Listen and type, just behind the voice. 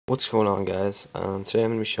What's going on, guys? Today I'm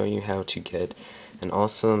going to be showing you how to get an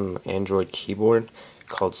awesome Android keyboard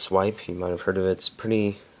called Swype. You might have heard of it. It's a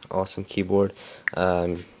pretty awesome keyboard.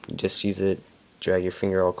 You just use it, drag your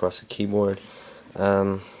finger all across the keyboard.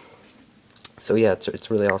 So yeah, it's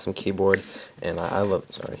a really awesome keyboard, and I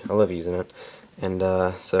love using it. And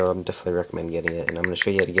so I'm definitely recommend getting it, and I'm going to show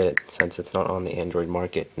you how to get it since it's not on the Android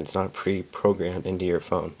market and it's not pre-programmed into your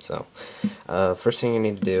phone. So first thing you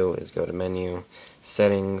need to do is go to Menu,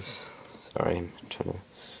 Settings, I'm trying to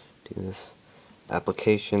do this,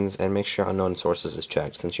 Applications, and make sure Unknown Sources is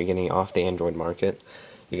checked. Since you're getting off the Android market,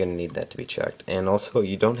 you're going to need that to be checked. And also,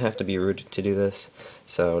 you don't have to be root to do this,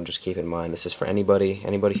 so just keep in mind this is for anybody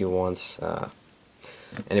who wants the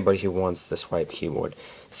Swype keyboard.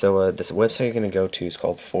 So this website you're going to go to is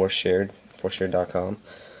called forshared.com,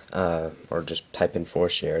 or just type in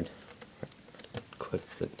forshared. Click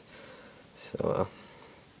it. So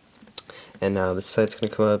and now this site's going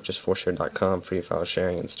to come up, just forshared.com, free file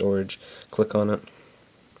sharing and storage. Click on it.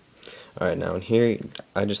 Alright, now in here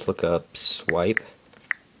I just look up Swype.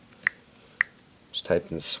 Just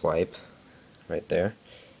type in Swype right there.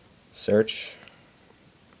 Search.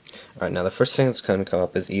 Alright, now the first thing that's going to come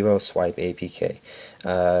up is EVO Swype APK.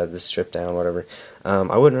 The stripped down, whatever.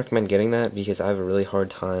 I wouldn't recommend getting that because I have a really hard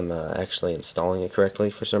time actually installing it correctly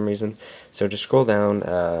for some reason. So just scroll down.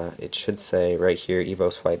 It should say right here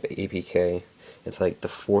EVO Swype APK. It's like the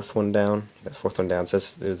fourth one down. The fourth one down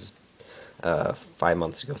says it was 5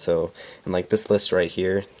 months ago. So, and like this list right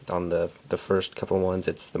here on the first couple ones,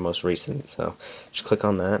 it's the most recent. So just click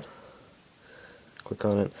on that. Click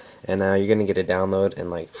on it, and now you're gonna get a download in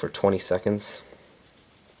like for 20 seconds.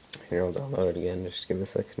 Here, I'll download it again. Just give me a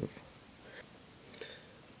second.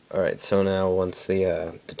 Alright, so now once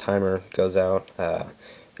the timer goes out,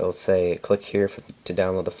 it'll say click here to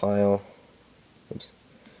download the file. Oops.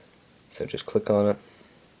 So just click on it,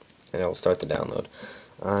 and it'll start the download.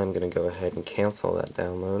 I'm gonna go ahead and cancel that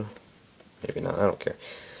download. Maybe not. I don't care.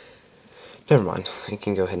 Never mind. You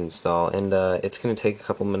can go ahead and install, and it's gonna take a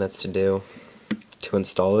couple minutes to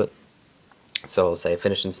install it. So I'll say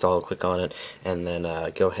finish install, click on it, and then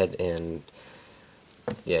go ahead and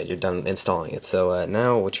you're done installing it. So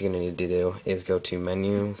now what you're going to need to do is go to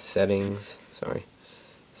Menu, Settings,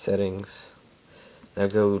 Settings. Now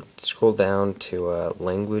go scroll down to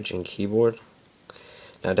Language and Keyboard.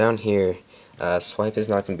 Now down here, Swype is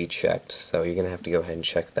not going to be checked, so you're going to have to go ahead and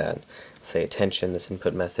check that. Say attention, this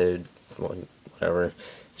input method, whatever.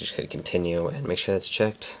 Just hit continue and make sure that's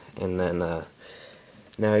checked, and then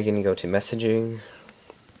now you're going to go to messaging.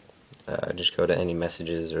 Just go to any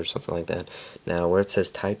messages or something like that. Now where it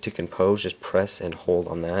says type to compose, just press and hold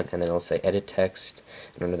on that, and then it'll say edit text,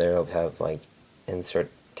 and under there it'll have like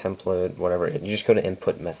insert template, whatever. You just go to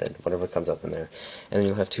input method, whatever comes up in there, and then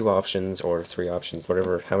you'll have 2 options or 3 options,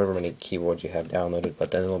 however many keyboards you have downloaded,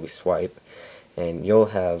 but then it'll be Swype, and you'll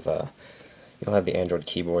have the Android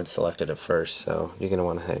keyboard selected at first, so you're going to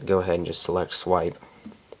want to go ahead and just select Swype.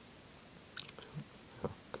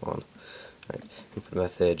 On. Right. Input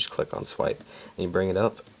method, just click on Swype, and you bring it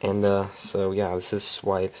up, and so yeah, this is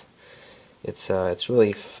Swype. It's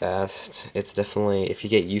really fast. It's definitely, if you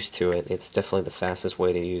get used to it, it's definitely the fastest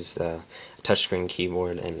way to use a touchscreen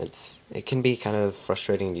keyboard, and it can be kind of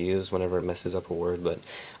frustrating to use whenever it messes up a word, but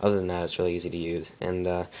other than that, it's really easy to use.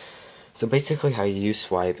 And so basically, how you use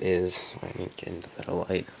Swype is, I need to get into that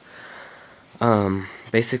light.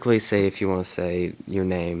 Basically, say if you want to say your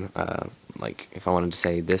name, like if I wanted to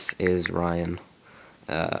say this is Ryan,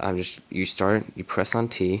 you press on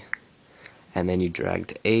T, and then you drag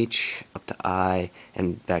to H, up to I,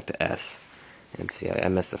 and back to S. And see, I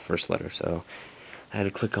missed the first letter, so I had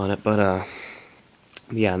to click on it, but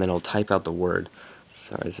yeah, and then it'll type out the word.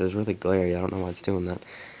 Sorry, this is really glary, I don't know why it's doing that.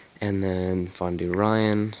 And then if I want to do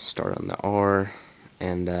Ryan, start on the R,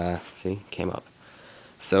 and see, came up.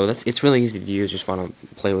 So it's really easy to use. Just want to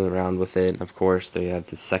play around with it. Of course, there you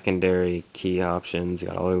have the secondary key options. You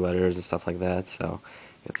got all the letters and stuff like that. So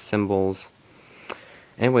you got symbols.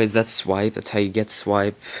 Anyways, that's Swype. That's how you get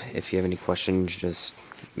Swype. If you have any questions, just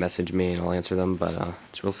message me and I'll answer them. But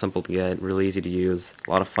it's real simple to get, really easy to use,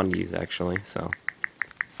 a lot of fun to use actually. So,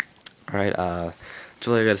 all right. That's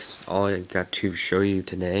really all I got to show you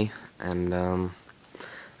today, and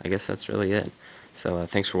I guess that's really it. So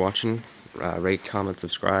thanks for watching. Rate, comment,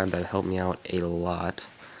 subscribe. That helped me out a lot.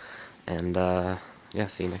 And yeah,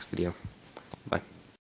 see you next video. Bye.